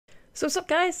So what's up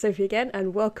guys, Sophie again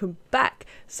and welcome back.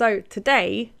 So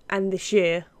today and this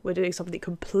year we're doing something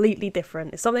completely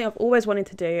different. It's something I've always wanted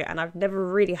to do and I've never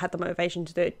really had the motivation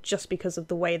to do it just because of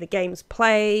the way the games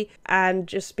play and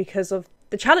just because of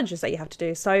the challenges that you have to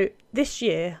do. So this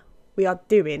year we are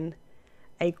doing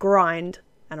a grind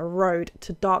and a road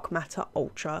to Dark Matter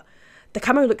Ultra. The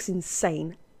camo looks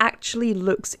insane, actually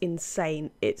looks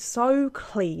insane. It's so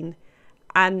clean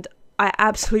and I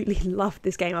absolutely love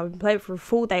this game. I've been playing it for a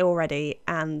full day already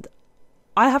and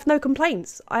I have no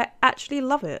complaints. I actually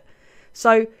love it.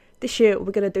 So this year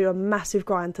we're going to do a massive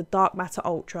grind to Dark Matter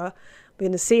Ultra. We're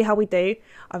going to see how we do.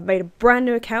 I've made a brand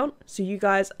new account, so you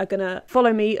guys are going to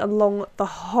follow me along the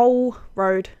whole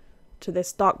road to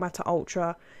this Dark Matter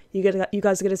Ultra. You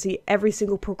guys are going to see every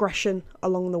single progression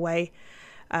along the way.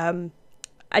 And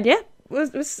yeah,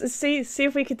 we'll see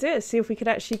if we could do it. See if we could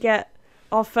actually get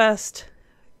our first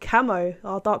camo,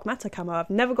 our Dark Matter camo. I've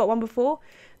never got one before.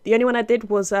 The only one I did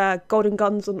was golden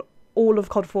guns on all of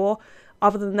COD 4.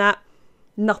 Other than that,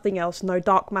 nothing else. No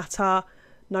Dark Matter,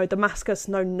 no Damascus,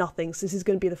 no nothing. So this is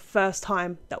going to be the first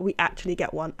time that we actually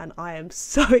get one and I am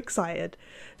so excited.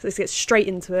 So let's get straight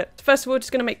into it. First of all,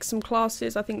 just going to make some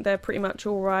classes. I think they're pretty much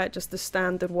alright, just the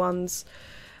standard ones.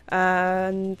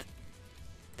 And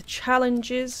the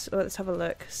challenges, well, let's have a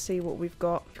look, see what we've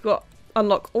got. We've got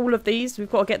unlock all of these.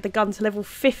 We've got to get the gun to level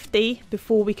 50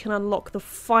 before we can unlock the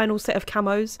final set of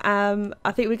camos.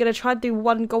 I think we're going to try and do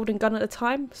one golden gun at a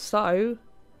time. So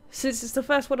since it's the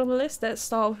first one on the list, let's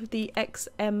start with the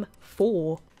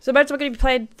XM4. So modes I'm going to be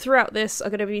playing throughout this are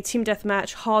going to be team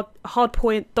deathmatch, hard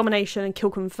point, domination and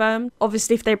kill confirmed.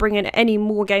 Obviously if they bring in any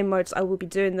more game modes I will be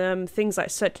doing them. Things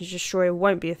like search and destroy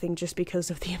won't be a thing just because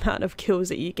of the amount of kills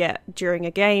that you get during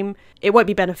a game. It won't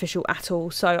be beneficial at all,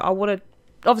 so I want to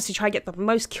obviously try and get the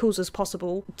most kills as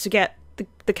possible to get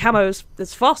the camos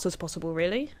as fast as possible,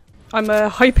 really. I'm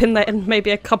hoping that in maybe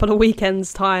a couple of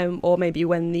weekends time, or maybe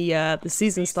when the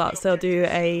season starts, they'll do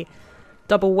a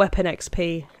double weapon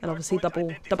XP and obviously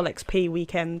double XP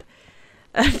weekend,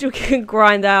 and we can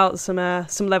grind out some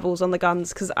levels on the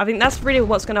guns, because I think that's really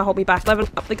what's going to hold me back. Level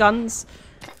up the guns.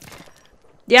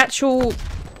 The actual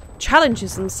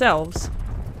challenges themselves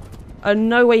are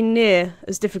nowhere near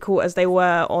as difficult as they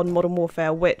were on Modern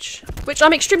Warfare, which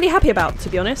I'm extremely happy about, to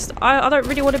be honest. I don't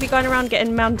really want to be going around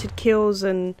getting mounted kills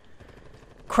and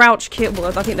crouch kills.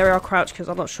 Well, I think there are crouch kills,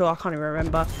 I'm not sure, I can't even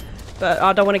remember. But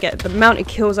I don't want to get the mounted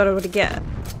kills, I don't want to get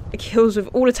kills with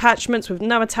all attachments, with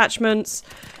no attachments.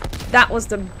 That was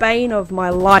the bane of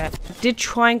my life. I did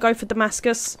try and go for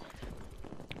Damascus,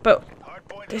 but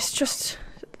it's just,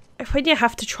 when you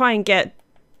have to try and get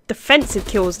defensive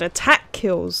kills and attack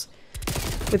kills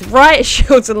with riot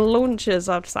shields and launchers,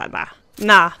 I'm just like,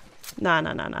 nah,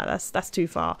 that's too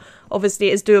far. Obviously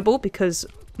it is doable because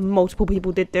multiple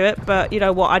people did do it, but you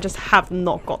know what, I just have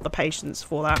not got the patience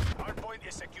for that.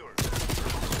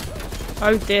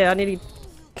 Oh dear, I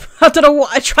don't know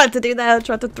what I tried to do there. I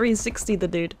tried to 360 the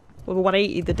dude, or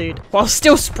 180 the dude, while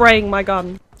still spraying my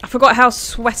gun. I forgot how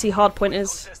sweaty hardpoint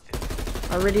is.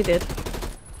 I really did.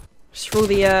 Just for all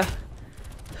the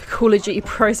Call of Duty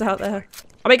pros out there.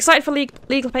 I'm excited for League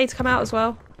play to come out as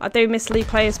well. I do miss League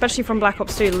play, especially from Black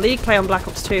Ops 2. League play on Black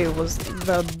Ops 2 was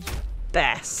the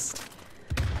best.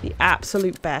 The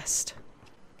absolute best.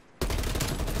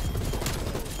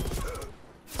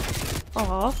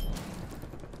 Aww.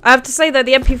 I have to say though,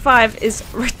 the MP5 is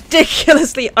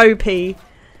ridiculously OP.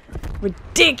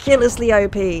 Ridiculously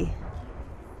OP.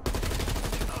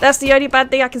 That's the only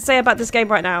bad thing I can say about this game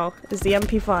right now, is the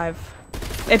MP5.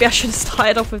 Maybe I should have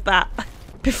started off with that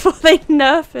before they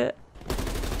nerf it.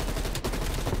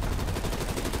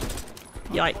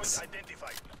 Yikes.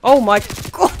 Oh my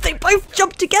god, they both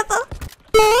jumped together!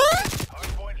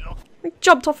 They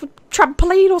jumped off a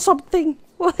trampoline or something.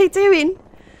 What are they doing?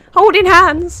 Holding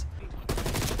hands.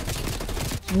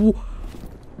 What?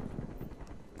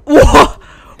 What?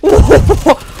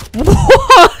 What?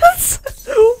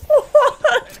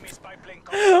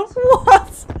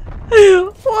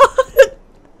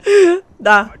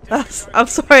 Nah, I'm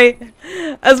sorry.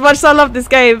 As much as I love this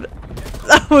game,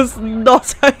 that was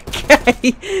not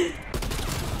okay.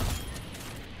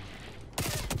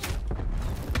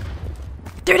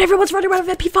 Dude, everyone's running around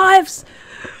with MP5s!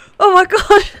 Oh my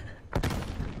god!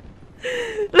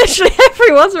 Literally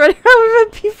everyone's running around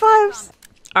with MP5s!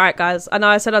 Alright guys, I know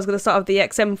I said I was going to start with the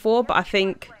XM4, but I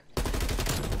think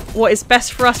what is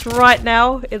best for us right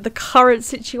now, in the current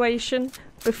situation,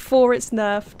 before it's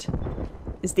nerfed,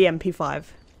 is the MP5.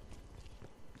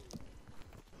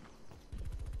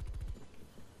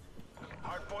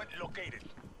 Hardpoint located.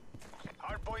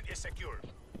 Hardpoint is secure.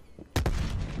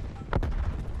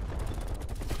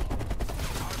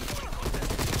 Hardpoint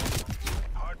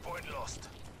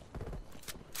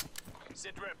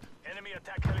Enemy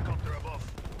attack helicopter above.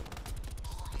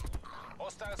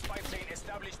 Hostile spy plane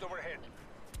established overhead.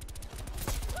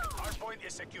 Hardpoint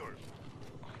is secure.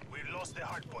 We lost the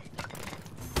hardpoint.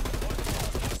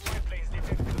 Hostile spy planes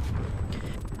detected.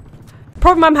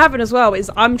 Problem I'm having as well is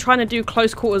I'm trying to do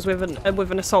close quarters with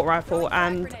an assault rifle,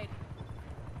 and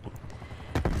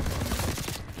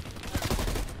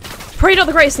probably not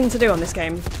the greatest thing to do on this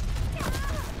game.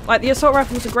 Like, the assault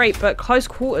rifles are great, but close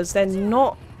quarters, they're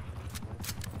not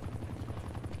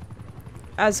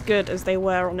as good as they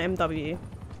were on MW.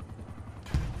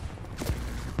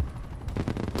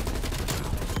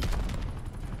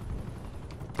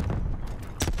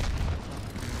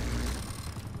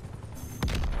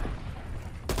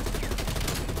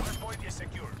 Hardpoint is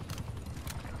secure.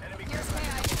 Enemy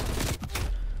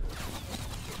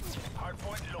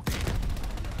hardpoint located.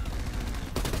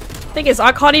 Thing is,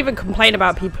 I can't even complain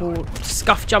about people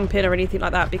scuff jumping or anything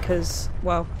like that because,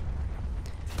 well,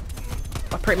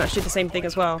 I pretty much did the same thing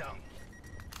as well.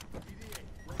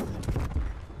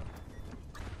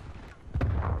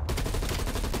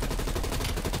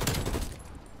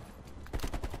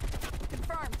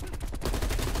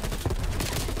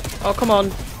 Oh, come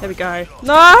on. There we go.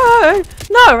 No!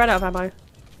 No! I ran out of ammo.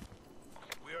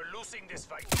 We are losing this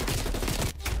fight.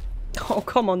 Oh,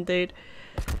 come on, dude.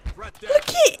 Look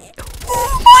it!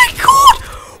 Oh my god!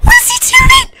 What is he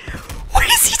doing? What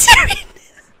is he doing?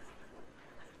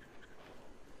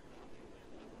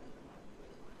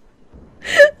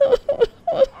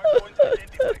 Hardpoint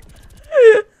identified.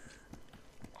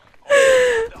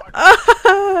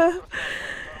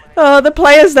 Oh, the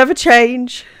players never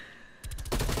change.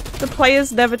 The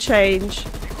players never change.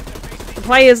 The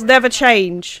players never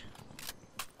change.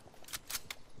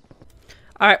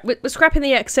 Alright, we're scrapping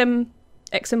the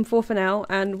XM4 for now,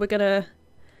 and we're gonna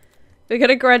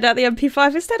grind out the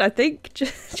MP5 instead, I think.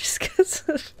 Just because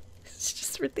it's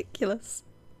just ridiculous.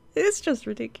 It's just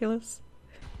ridiculous.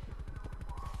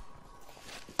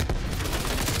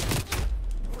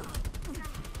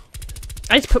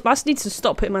 I just need to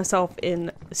stop putting myself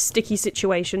in sticky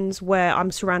situations where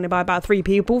I'm surrounded by about 3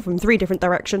 people from 3 different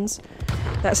directions.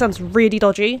 That sounds really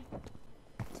dodgy.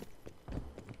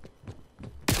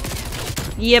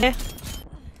 Yeah.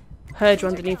 Heard you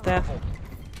underneath there.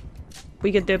 What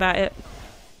you gonna do about it?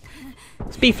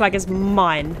 This B flag is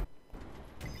mine.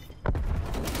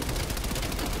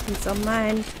 It's on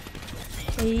mine.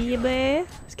 Hey, babe.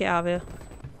 Let's get out of here.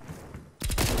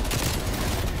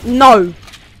 No!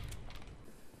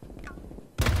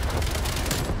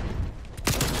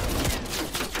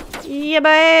 Yeah,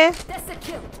 boy.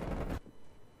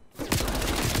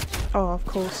 Oh, of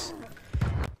course.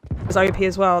 It's OP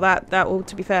as well. That all,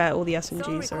 to be fair, all the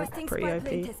SMGs are pretty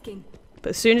OP. But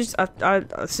as soon as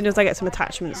I get some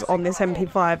attachments on this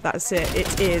MP5, that's it.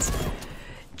 It is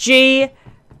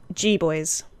GG,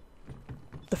 boys.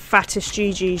 The fattest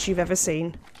GGs you've ever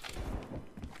seen.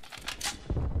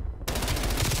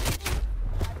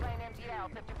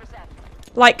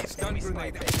 Like, explain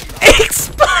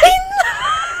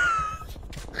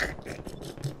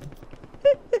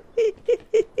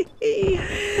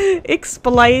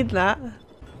explain that.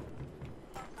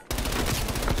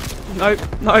 Nope,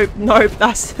 nope, nope.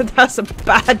 That's a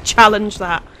bad challenge.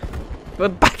 That we're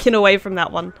backing away from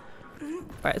that one.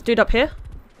 Right, this dude up here.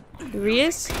 Here he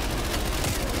is.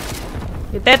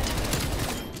 You're dead.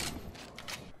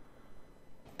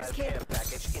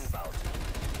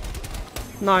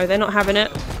 No, they're not having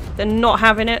it. They're not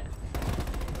having it.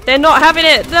 They're not having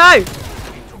it. No!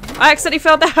 I accidentally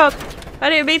fell down. I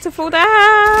didn't mean to fall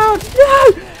down.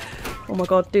 No! Oh my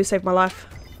god, do save my life.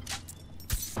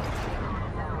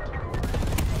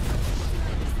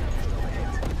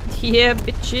 Yeah,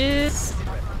 bitches.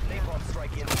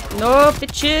 No,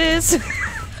 bitches.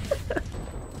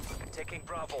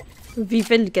 We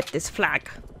will get this flag.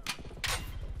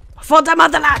 For the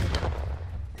motherland!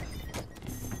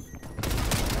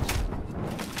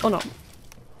 Or not.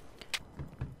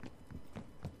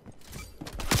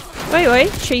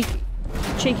 Wait,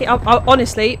 cheeky.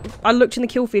 Honestly, I looked in the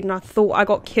kill feed and I thought I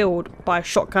got killed by a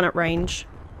shotgun at range.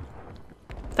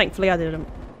 Thankfully I didn't.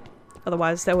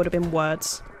 Otherwise there would have been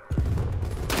words.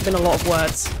 There's been a lot of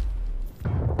words.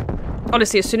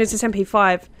 Honestly, as soon as this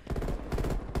MP5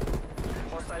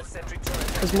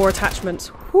 there's more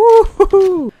attachments.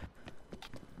 Woo-hoo-hoo.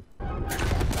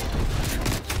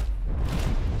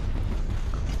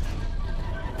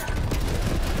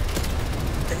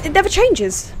 It never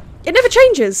changes. It never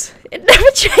changes. It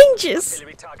never changes.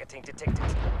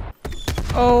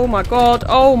 Oh my god.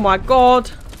 Oh my god.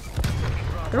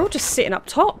 They're all just sitting up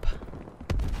top.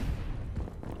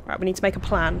 Right, we need to make a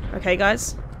plan. Okay,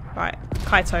 guys? Right,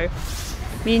 Kaito.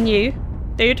 Me and you.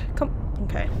 Dude, come.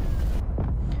 Okay.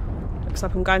 Looks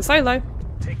like I'm going solo.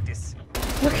 Take this.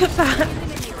 Look at that.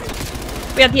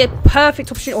 We had the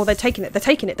perfect opportunity. Oh, they're taking it. They're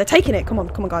taking it. They're taking it. Come on,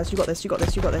 come on, guys. You got this. You got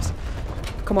this. You got this.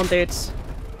 Come on, dudes.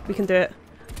 We can do it.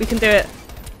 We can do it.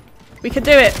 We can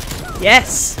do it.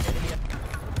 Yes.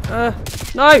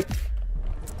 No.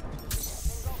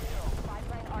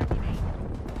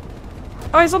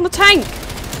 Oh, he's on the tank.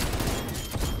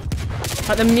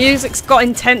 Like, the music's got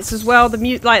intense as well. The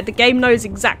game knows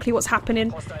exactly what's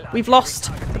happening. We've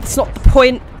lost. But it's not the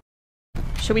point.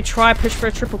 Shall we try push for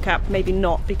a triple cap? Maybe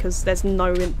not, because there's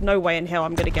no way in hell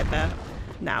I'm gonna get there.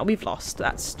 Now we've lost.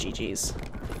 That's GG's.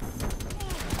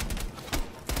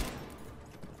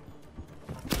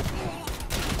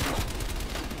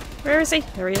 Where is he?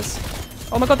 There he is.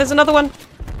 Oh my god, there's another one.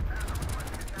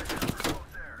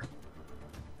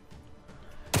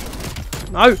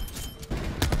 No.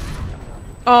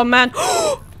 Oh man.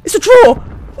 It's a draw!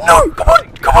 No! Come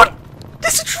on! Come on!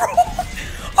 It's a draw!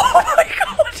 Oh my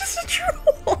god, it's a draw!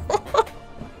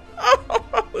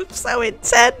 Oh, it's so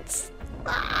intense!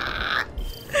 Ah.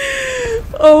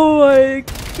 Oh my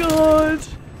god!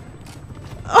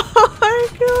 Oh my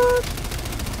god!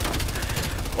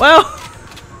 Well...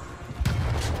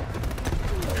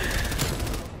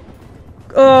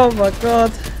 Oh my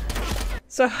god.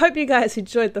 So I hope you guys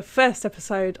enjoyed the first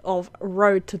episode of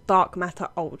Road to Dark Matter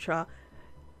Ultra.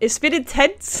 It's been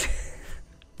intense.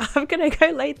 I'm gonna go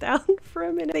lay down for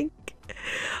a minute.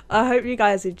 I hope you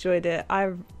guys enjoyed it.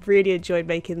 I really enjoyed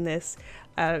making this.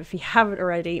 If you haven't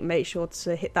already, make sure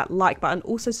to hit that like button.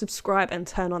 Also subscribe and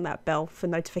turn on that bell for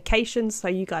notifications so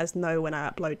you guys know when I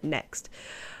upload next.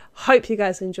 Hope you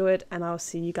guys enjoyed, and I'll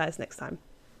see you guys next time.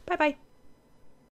 Bye bye.